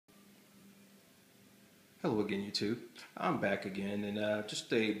Hello again, YouTube. I'm back again, and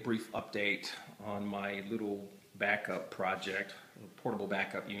just a brief update on my little backup project, portable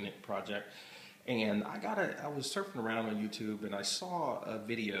backup unit project. And I was surfing around on YouTube, and I saw a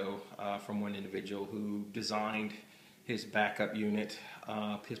video from one individual who designed his backup unit,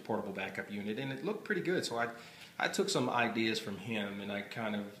 his portable backup unit, and it looked pretty good. So I took some ideas from him, and I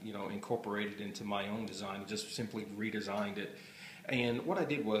kind of incorporated into my own design, just simply redesigned it. And what I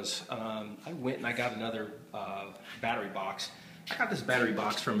did was I went and I got another battery box. I got this battery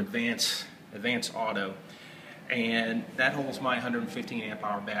box from Advance Auto, and that holds my 115 amp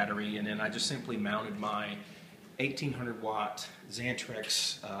hour battery. And then I just simply mounted my 1800 watt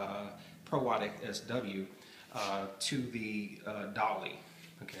Xantrex Pro Watt SW to the dolly.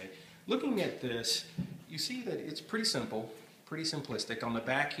 Okay, looking at this, you see that it's pretty simple, pretty simplistic. On the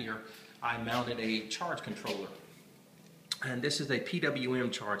back here, I mounted a charge controller. And this is a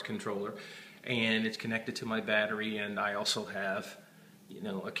PWM charge controller, and it's connected to my battery, and I also have,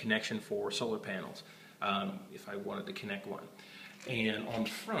 a connection for solar panels if I wanted to connect one. And on the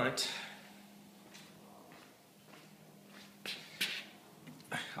front,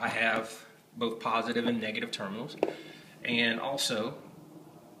 I have both positive and negative terminals, and also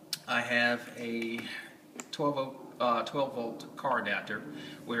I have a 12 volt car adapter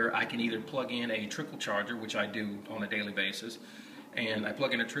where I can either plug in a trickle charger, which I do on a daily basis, and I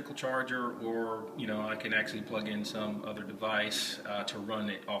plug in a trickle charger, or I can actually plug in some other device to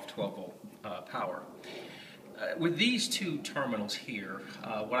run it off 12 volt power. With these two terminals here,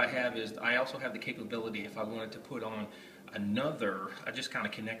 what I have is I also have the capability, if I wanted to put on another, I just kind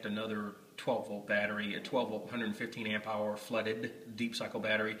of connect another 12 volt battery, a 12 volt 115 amp hour flooded deep cycle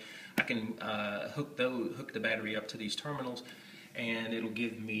battery. I can hook the battery up to these terminals, and it'll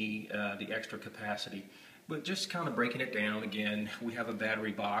give me the extra capacity. But just kind of breaking it down again, we have a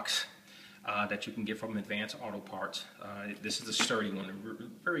battery box that you can get from Advance Auto Parts. This is a sturdy one, a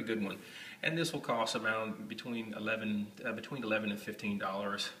very good one, and this will cost around between $11 and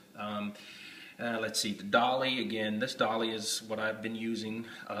 $15. Let's see, the dolly, again, this dolly is what I've been using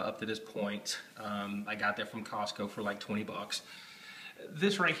up to this point. I got that from Costco for like 20 bucks.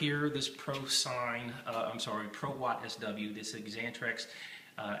 This right here, this Pro Watt SW, this Xantrex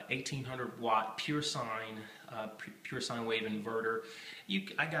 1800 watt pure sine wave inverter.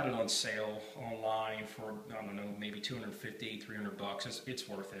 I got it on sale online for, I don't know, maybe 250, 300 bucks. It's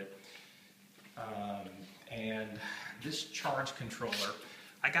worth it. And this charge controller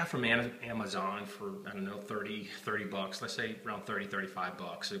I got from Amazon for, I don't know, 30 bucks. Let's say around 30, 35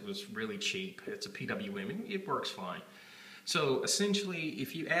 bucks. It was really cheap. It's a PWM, and it works fine. So essentially,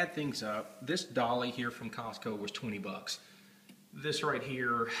 if you add things up, this dolly here from Costco was 20 bucks. This right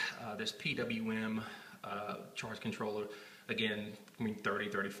here, this PWM charge controller, again, I mean 30,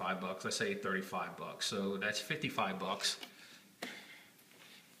 35 bucks. Let's say 35 bucks. So that's 55 bucks.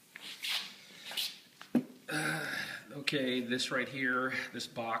 Okay, this right here, this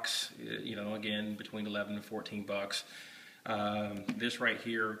box, again, between 11 and 14 bucks. This right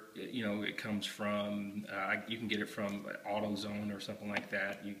here, it comes from, you can get it from AutoZone or something like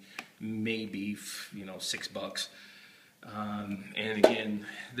that. Maybe, 6 bucks. And again,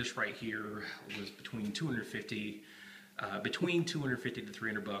 this right here was between 250 to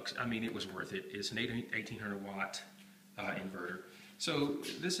 300 bucks. I mean, it was worth it. It's an 1800 watt inverter. So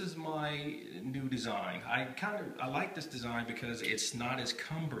this is my new design. I like this design because it's not as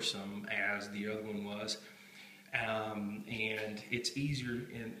cumbersome as the other one was, and it's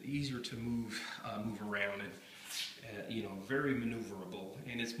easier to move around, and very maneuverable,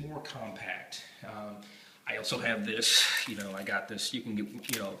 and it's more compact. I also have this. I got this. You can get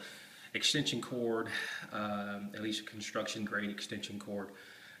extension cord, at least a construction grade extension cord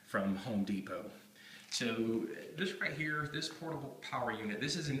from Home Depot. So this right here, this portable power unit,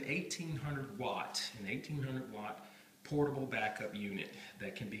 this is an 1800 watt portable backup unit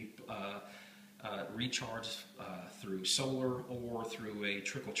that can be recharged through solar or through a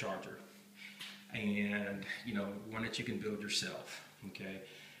trickle charger, and one that you can build yourself. Okay,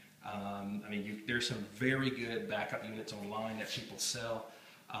 I mean, there's some very good backup units online that people sell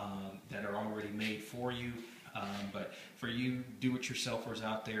that are already made for you, but for you do-it-yourselfers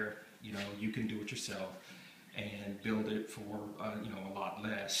out there, you can do it yourself and build it for a lot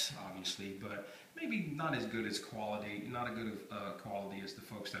less, obviously, but maybe not as good as quality, not a good quality as the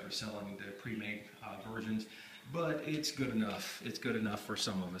folks that are selling the pre-made versions, but it's good enough. It's good enough for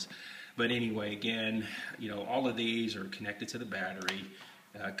some of us. But anyway, again, all of these are connected to the battery,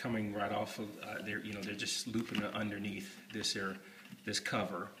 coming right off of they're just looping underneath this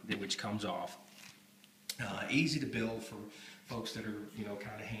cover, which comes off. Easy to build for folks that are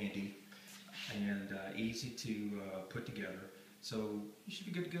kind of handy, and easy to put together, so you should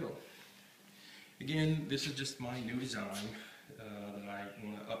be good to go. Again, this is just my new design that I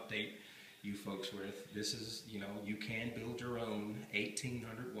want to update you folks with. This is, you know, you can build your own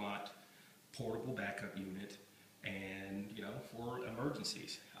 1800 watt portable backup unit, and you know, for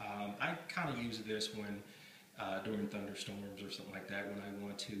emergencies. I kind of use this when during thunderstorms or something like that, when I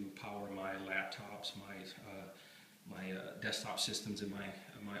want to power my laptops, my desktop systems in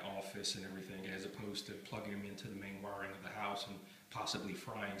my office and everything, as opposed to plugging them into the main wiring of the house and possibly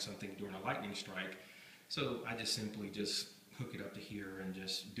frying something during a lightning strike. So I just simply just hook it up to here and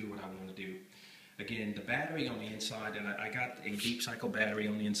just do what I want to do. Again, the battery on the inside, and I got a deep cycle battery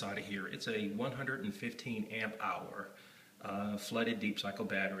on the inside of here. It's a 115 amp hour flooded deep cycle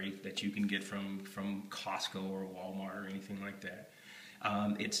battery that you can get from Costco or Walmart or anything like that.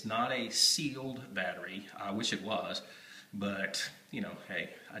 It's not a sealed battery. I wish it was, but you know,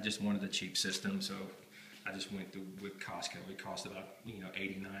 hey, I just wanted a cheap system, so I just went with Costco. It cost about, you know,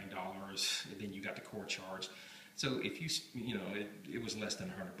 $89, and then you got the core charge. So if you know, it was less than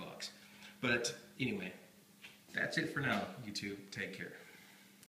 $100. But anyway, that's it for now, YouTube. Take care.